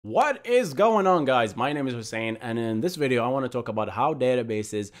What is going on, guys? My name is Hussein, and in this video I want to talk about how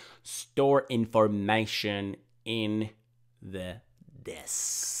databases store information in the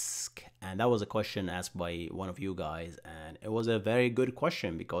disk. And that was a question asked by one of you guys, and it was a very good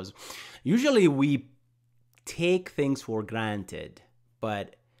question because usually we take things for granted,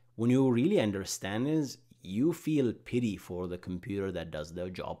 but when you really understand this, you feel pity for the computer that does the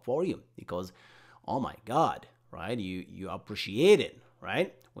job for you because, oh my God, right? You appreciate it,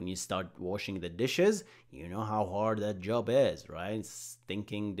 right? When you start washing the dishes, you know how hard that job is, right?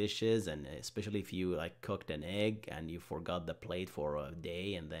 Stinking dishes, and especially if you like cooked an egg and you forgot the plate for a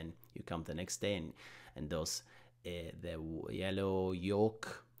day, and then you come the next day and those the yellow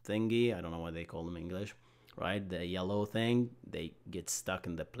yolk thingy, I don't know what they call them in English, right? The yellow thing, they get stuck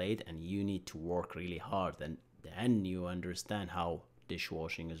in the plate, and you need to work really hard, and then you understand how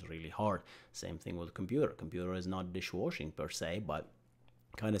dishwashing is really hard. Same thing with computer. Computer is not dishwashing per se, but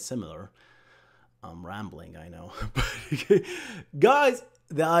kind of similar. I'm rambling, I know. But guys,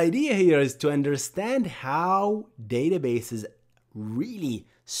 the idea here is to understand how databases really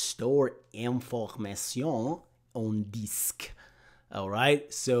store information on disk. All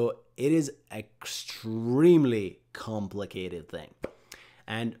right, so it is extremely complicated thing,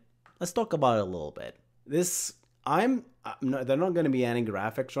 and let's talk about it a little bit. They're not going to be any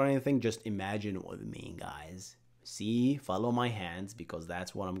graphics or anything. Just imagine with me, guys. See, follow my hands because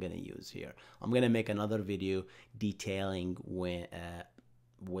that's what I'm going to use here. I'm going to make another video detailing with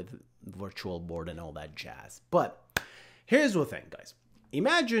virtual board and all that jazz. But here's the thing, guys.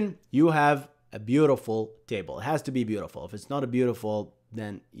 Imagine you have a beautiful table. It has to be beautiful. If it's not beautiful,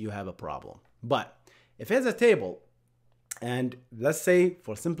 then you have a problem. But if it's a table, and let's say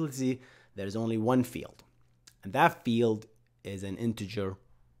for simplicity, there's only one field, and that field is an integer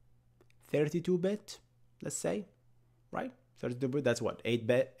 32-bit, let's say, right? 32-bit, that's what, 8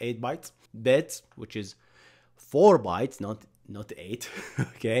 bytes? Bits, which is 4 bytes, not 8,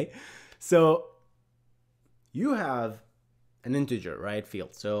 okay? So you have an integer, right,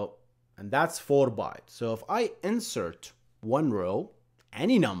 field. So, and that's 4 bytes. So if I insert one row,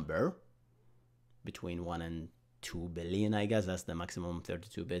 any number between 1 and 2 billion, I guess that's the maximum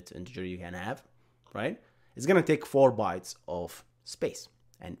 32-bit integer you can have, right? It's gonna take 4 bytes of space,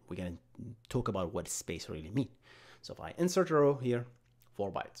 and we're gonna talk about what space really means. So if I insert a row here,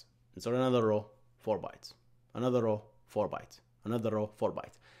 4 bytes. Insert another row, 4 bytes. Another row, 4 bytes. Another row, 4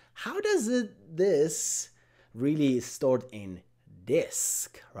 bytes. How does this really stored in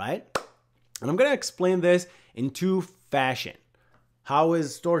disk, right? And I'm gonna explain this in two fashion. How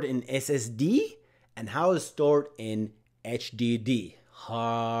is stored in SSD and how is stored in HDD,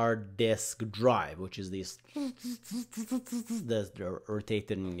 hard disk drive, which is the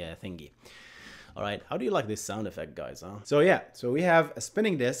rotating thingy. All right, how do you like this sound effect, guys? Huh? So yeah, so we have a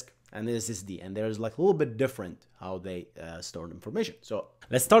spinning disk and the SSD, and there's like a little bit different how they store information. So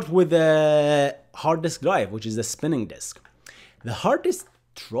let's start with the hard disk drive, which is the spinning disk. The hard disk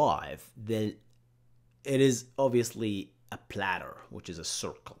drive, it is obviously a platter, which is a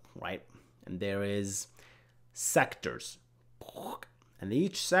circle, right? And there is sectors, and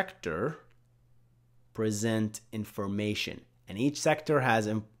each sector present information, and each sector has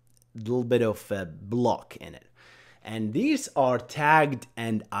a little bit of a block in it, and these are tagged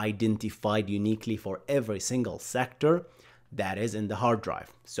and identified uniquely for every single sector that is in the hard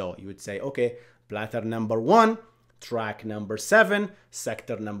drive. So you would say, okay, platter number 1, track number 7,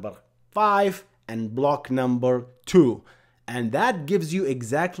 sector number 5, and block number 2, and that gives you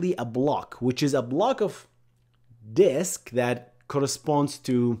exactly a block, which is a block of disk that corresponds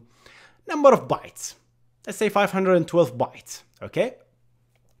to number of bytes. Let's say 512 bytes, okay?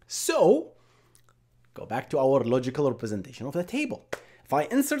 So, go back to our logical representation of the table. If I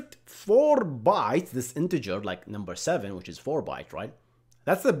insert 4 bytes, this integer, like number 7, which is 4 bytes, right?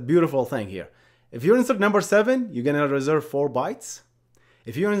 That's the beautiful thing here. If you insert number 7, you're gonna reserve 4 bytes.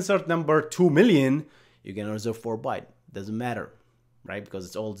 If you insert number 2 million, you're gonna reserve 4 bytes. Doesn't matter, right? Because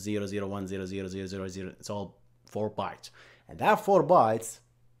it's all 0, 0, 1, 0, 0, 0, 0, 0. It's all 4 bytes. And that 4 bytes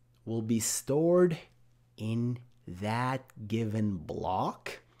will be stored in that given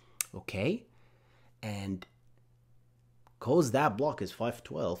block, okay? And because that block is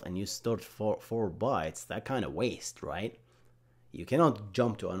 512 and you stored 4 bytes, that kind of waste, right? You cannot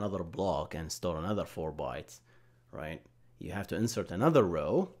jump to another block and store another 4 bytes, right? You have to insert another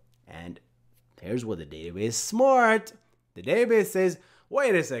row, and here's what the database is smart. The database says,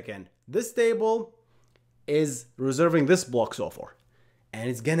 wait a second, this table is reserving this block so far, and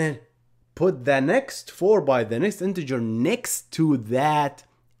it's gonna put the next 4 byte, the next integer next to that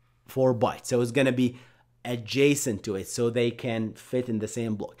 4 bytes. So it's gonna be adjacent to it so they can fit in the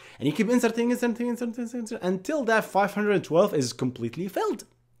same block. And you keep inserting until that 512 is completely filled,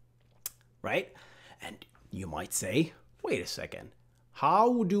 right? And you might say, wait a second,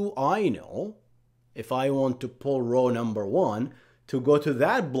 how do I know if I want to pull row number 1 to go to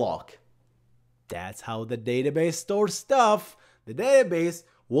that block? That's how the database stores stuff. The database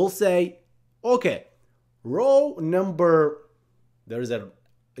will say, okay, row number, there's a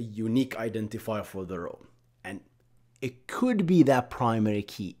unique identifier for the row. And it could be that primary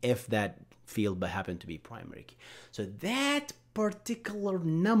key if that field happened to be primary key. So that particular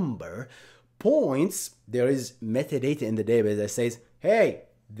number points, there is metadata in the database that says, hey,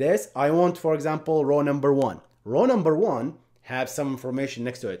 this, I want, for example, row number 1. Row number 1 has some information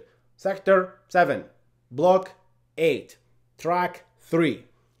next to it. Sector 7, block 8, track 3.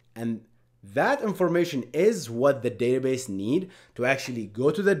 And that information is what the database need to actually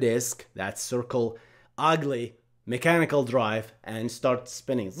go to the disk, that circle ugly mechanical drive, and start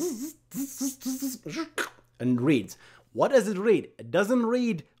spinning and reads. What does it read? It doesn't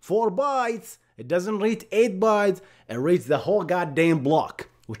read 4 bytes. It doesn't read 8 bytes. It reads the whole goddamn block,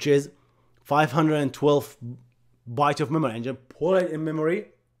 which is 512 bytes of memory, and just pull it in memory.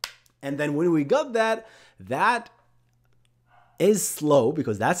 And then when we got that, that is slow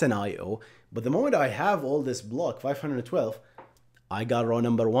because that's an IO. But the moment I have all this block, 512, I got row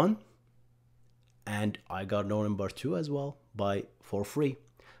number 1 and I got row number 2 as well for free.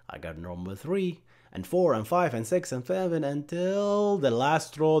 I got row number 3 and 4 and 5 and 6 and 7 until the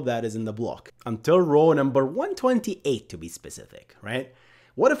last row that is in the block. Until row number 128 to be specific, right?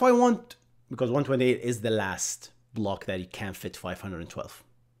 What if I want, because 128 is the last block that you can't fit 512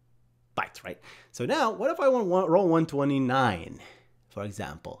 bytes, right? So now, what if I want row 129, for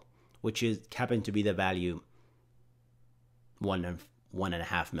example, which is happen to be the value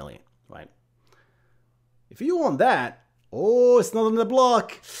 1.5 million, right? If you want that, oh, it's not on the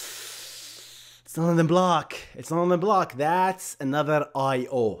block. It's not on the block. It's not on the block. That's another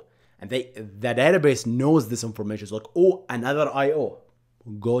IO. And the database knows this information. It's like, oh, another IO.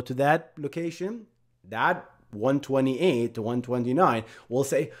 Go to that location. That 128 to 129 will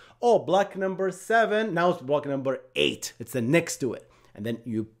say, oh, block number 7. Now it's block number 8. It's the next to it. And then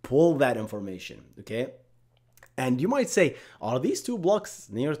you pull that information, okay? And you might say, are these two blocks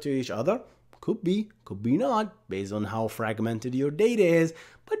near to each other? Could be not, based on how fragmented your data is,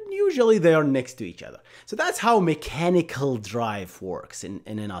 but usually they are next to each other. So that's how mechanical drive works in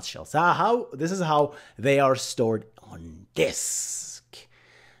a nutshell. So this is how they are stored on disk.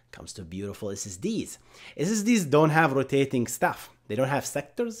 Comes to beautiful SSDs. SSDs don't have rotating stuff. They don't have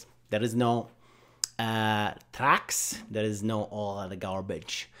sectors. There is no tracks. There is no all of the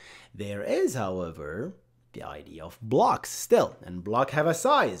garbage. There is, however, the idea of blocks still, and block have a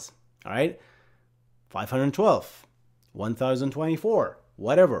size, all right? 512, 1024,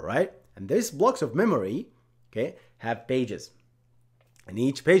 whatever, right? And these blocks of memory, okay, have pages, and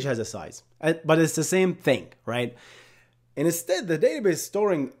each page has a size, but it's the same thing, right? And instead, the database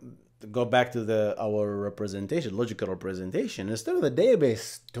storing, to go back to our representation, logical representation, instead of the database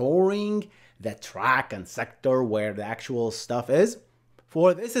storing the track and sector where the actual stuff is,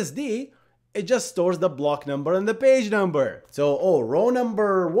 for the SSD, it just stores the block number and the page number. So, oh, row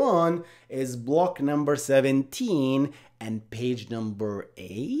number 1 is block number 17 and page number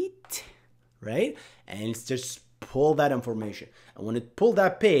 8, right? And it's just pull that information. And when it pulled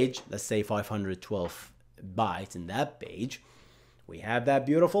that page, let's say 512 bytes in that page, we have that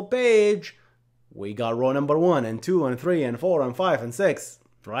beautiful page. We got row number 1 and 2 and 3 and 4 and 5 and 6.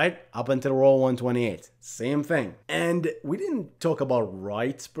 Right? Up until row 128. Same thing. And we didn't talk about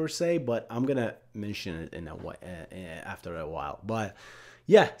writes per se, but I'm going to mention it in after a while. But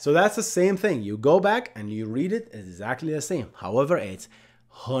yeah, so that's the same thing. You go back and you read it, it's exactly the same. However, it's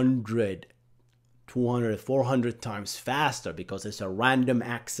 100, 200, 400 times faster because it's a random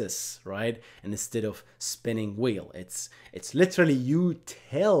access, right? And instead of spinning wheel, it's literally you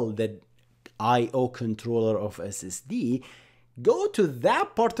tell the IO controller of SSD, go to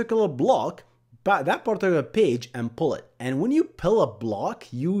that particular block, that particular page, and pull it. And when you pull a block,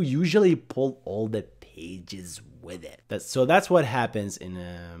 you usually pull all the pages with it. So that's what happens in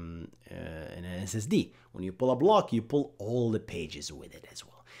an SSD. When you pull a block, you pull all the pages with it as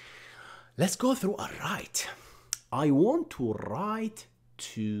well. Let's go through a write. I want to write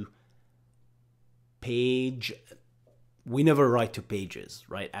to page. We never write to pages,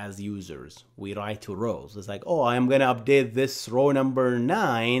 right? As users, we write to rows. It's like, oh, I'm going to update this row number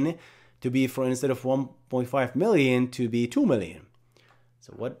 9 to be, for instead of 1.5 million, to be 2 million.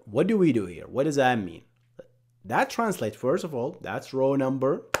 So what do we do here? What does that mean? That translates, first of all, that's row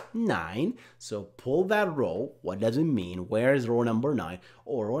number 9. So pull that row. What does it mean? Where is row number 9?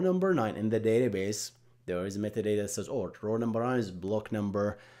 Or row number 9 in the database, there is metadata that says, oh, row number 9 is block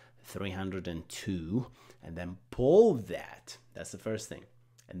number 302. And then pull that. That's the first thing.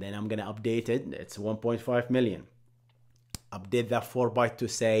 And then I'm going to update it. It's 1.5 million. Update that 4 byte to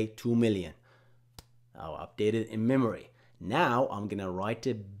say 2 million. I'll update it in memory. Now I'm going to write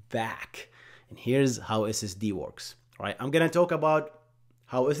it back. And here's how SSD works. All right, I'm going to talk about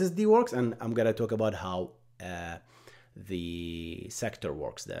how SSD works, and I'm going to talk about how the sector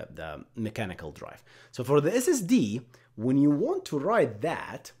works, the mechanical drive. So for the SSD, when you want to write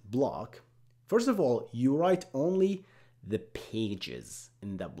that block, first of all, you write only the pages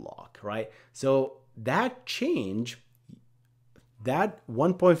in the block, right? So that change, that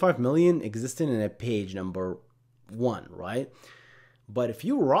 1.5 million existed in a page number 1, right? But if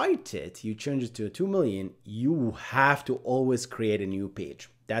you write it, you change it to 2 million, you have to always create a new page.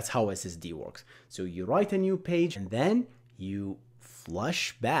 That's how SSD works. So you write a new page and then you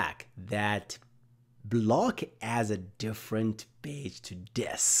flush back that block as a different page to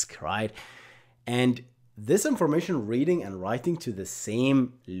disk, right? And this information reading and writing to the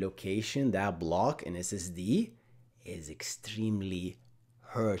same location, that block in SSD, is extremely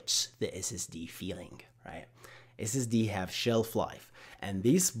hurts the SSD feeling, right? SSD have shelf life, and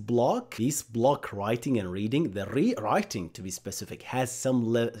this block writing and reading, the rewriting to be specific, has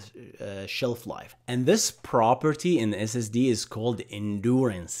some shelf life. And this property in the SSD is called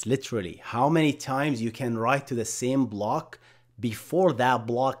endurance, literally. How many times you can write to the same block before that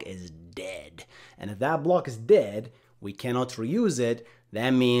block is dead. And if that block is dead, we cannot reuse it.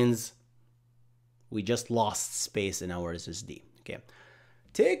 That means we just lost space in our SSD, okay?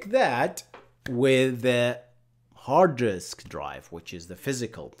 Take that with the hard disk drive, which is the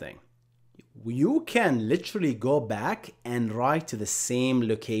physical thing. You can literally go back and write to the same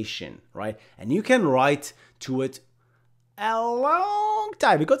location, right? And you can write to it a long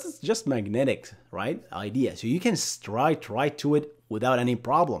time because it's just magnetic, right? Idea. So you can write to it without any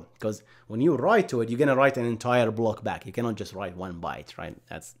problem, because when you write to it, you're gonna write an entire block back. You cannot just write 1 byte, right?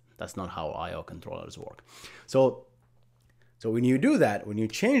 That's not how I/O controllers work. So when you do that, when you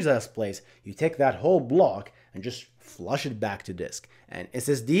change that place, you take that whole block and just flush it back to disk. And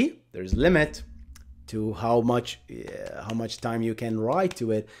SSD, there's limit to how much time you can write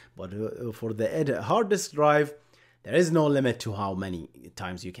to it, but for the hard disk drive, there is no limit to how many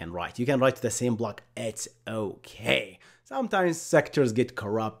times you can write. You can write to the same block. It's okay. Sometimes sectors get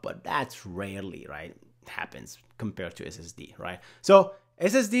corrupt, but that's rarely, right? It happens compared to SSD, right? So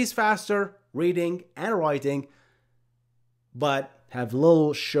SSD is faster reading and writing, but have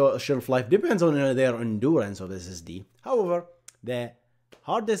little shelf life. Depends on their endurance of SSD. However, the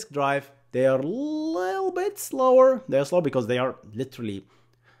hard disk drive, they are a little bit slower. They're slow because they are literally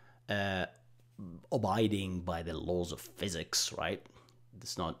abiding by the laws of physics, right?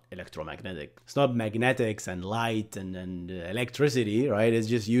 It's not electromagnetic. It's not magnetics and light and electricity, right? It's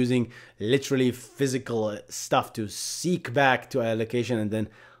just using literally physical stuff to seek back to a location and then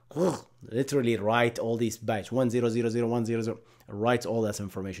literally write all these bytes, 10001000, writes all that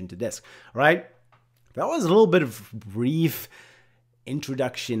information to disk, right? That was a little bit of brief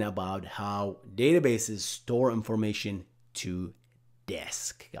introduction about how databases store information to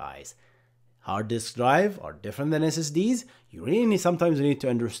disk, guys. Hard disk drive are different than SSDs. You really sometimes need to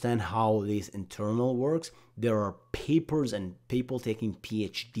understand how this internal works. There are papers and people taking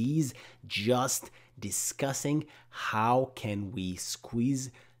PhDs just discussing how can we squeeze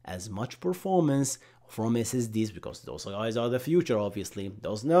as much performance from SSDs, because those guys are the future, obviously.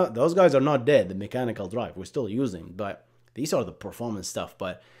 Those guys are not dead, the mechanical drive. We're still using, but these are the performance stuff.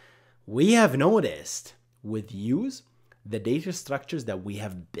 But we have noticed with use, the data structures that we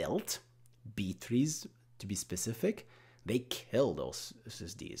have built, Btrees to be specific, they kill those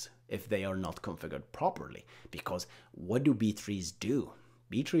SSDs if they are not configured properly. Because what do Btrees do?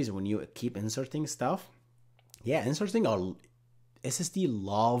 Btrees, when you keep inserting stuff, inserting our SSD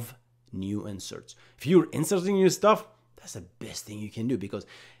love new inserts. If you're inserting new stuff, that's the best thing you can do, because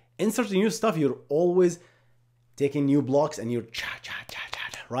inserting new stuff, you're always taking new blocks and you're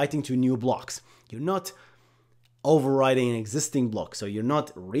writing to new blocks. You're not overriding an existing block. So you're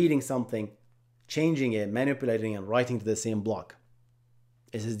not reading something, changing it, manipulating and writing to the same block.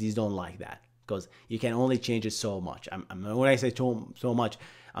 SSDs don't like that because you can only change it so much. When I say so much,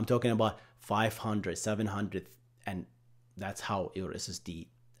 I'm talking about 500, 700, and that's how your SSD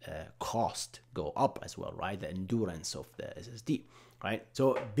cost go up as well, right? The endurance of the SSD, right?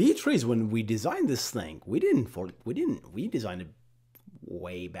 So Btrees, when we designed this thing, we designed it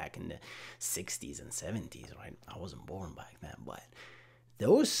way back in the 60s and 70s, right? I wasn't born back then, but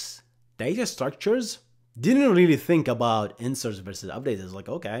those data structures didn't really think about inserts versus updates. It's like,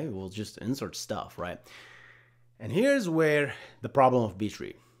 okay, we'll just insert stuff, right? And here's where the problem of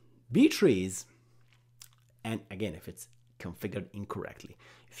B-tree. B-trees, and again, if it's configured incorrectly,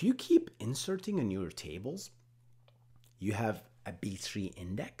 if you keep inserting in your tables, you have a B-tree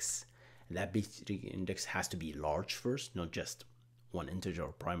index. And that B-tree index has to be large first, not just one integer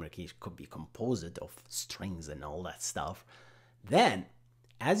or primary key. It could be composite of strings and all that stuff. Then,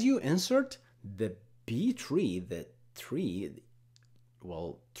 as you insert, the B-tree, the tree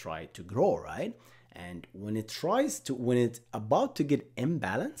will try to grow, right? And when it's about to get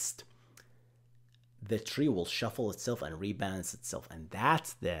imbalanced, the tree will shuffle itself and rebalance itself. And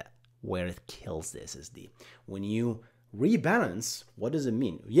that's where it kills the SSD. When you rebalance, what does it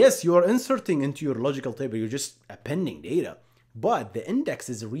mean? Yes, you are inserting into your logical table, you're just appending data, but the index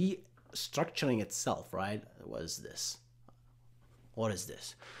is restructuring itself, right? What is this? What is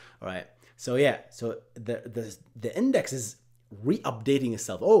this? All right. So yeah, so the index is re-updating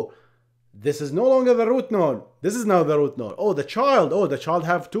itself. Oh, this is no longer the root node. This is now the root node. Oh, the child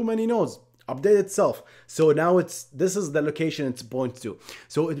have too many nodes. Update itself. So now this is the location it's points to.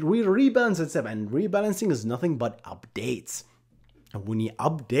 So it rebalances itself, and rebalancing is nothing but updates. And when you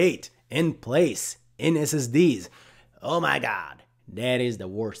update in place in SSDs, oh my God, that is the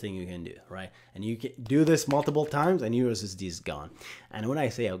worst thing you can do, right? And you can do this multiple times and your SSD is gone. And when I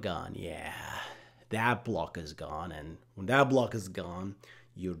say gone, yeah, that block is gone. And when that block is gone,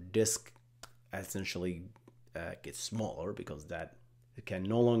 your disk essentially gets smaller because it can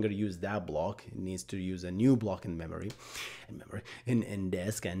no longer use that block. It needs to use a new block in in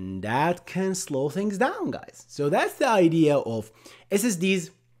disk, and that can slow things down, guys. So that's the idea of SSDs,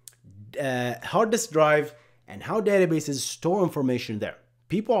 hard disk drive, and how databases store information there.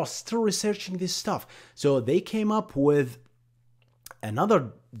 People are still researching this stuff. So they came up with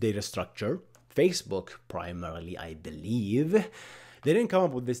another data structure. Facebook primarily, I believe. They didn't come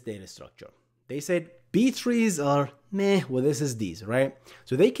up with this data structure. They said B-trees are meh with SSDs, right?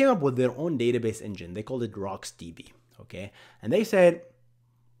 So they came up with their own database engine. They called it RocksDB, okay? And they said,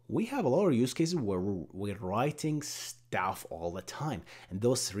 we have a lot of use cases where we're writing stuff all the time. And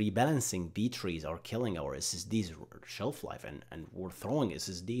those rebalancing B-trees are killing our SSDs shelf life. And we're throwing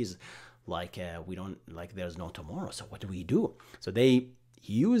SSDs like there's no tomorrow. So what do we do? So they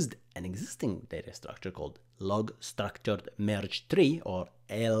used an existing data structure called log structured merge tree, or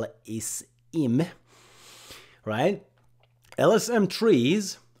LSM, right? LSM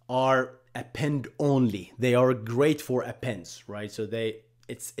trees are append only. They are great for appends, right? So it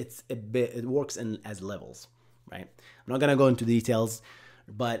works as levels, right? I'm not gonna go into details,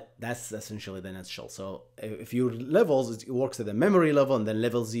 but that's essentially the nutshell. So if your levels, it works at the memory level, and then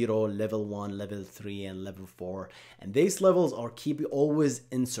level 0, level 1, level 3, and level 4. And these levels are always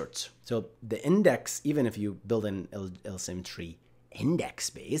inserts. So the index, even if you build an LSM tree index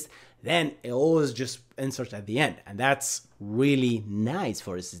based, then it always just inserts at the end. And that's really nice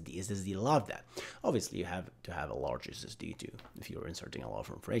for SSD. SSD love that. Obviously, you have to have a large SSD too if you're inserting a lot of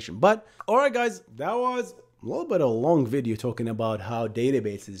information. But all right, guys, that was a little bit of a long video talking about how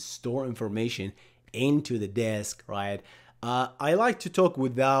databases store information into the disk, right? I like to talk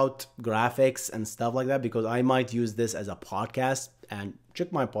without graphics and stuff like that because I might use this as a podcast. And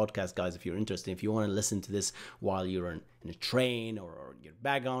check my podcast, guys, if you're interested. If you want to listen to this while you're in a train or your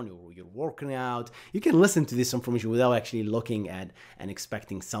background or you're working out, you can listen to this information without actually looking at and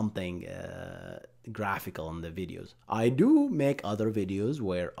expecting something graphical in the videos. I do make other videos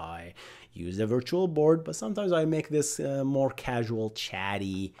where I use a virtual board, but sometimes I make this more casual,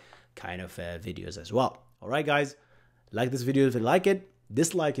 chatty kind of videos as well. All right, guys, like this video if you like it,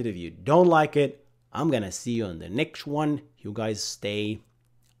 dislike it if you don't like it. I'm gonna see you on the next one. You guys stay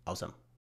awesome.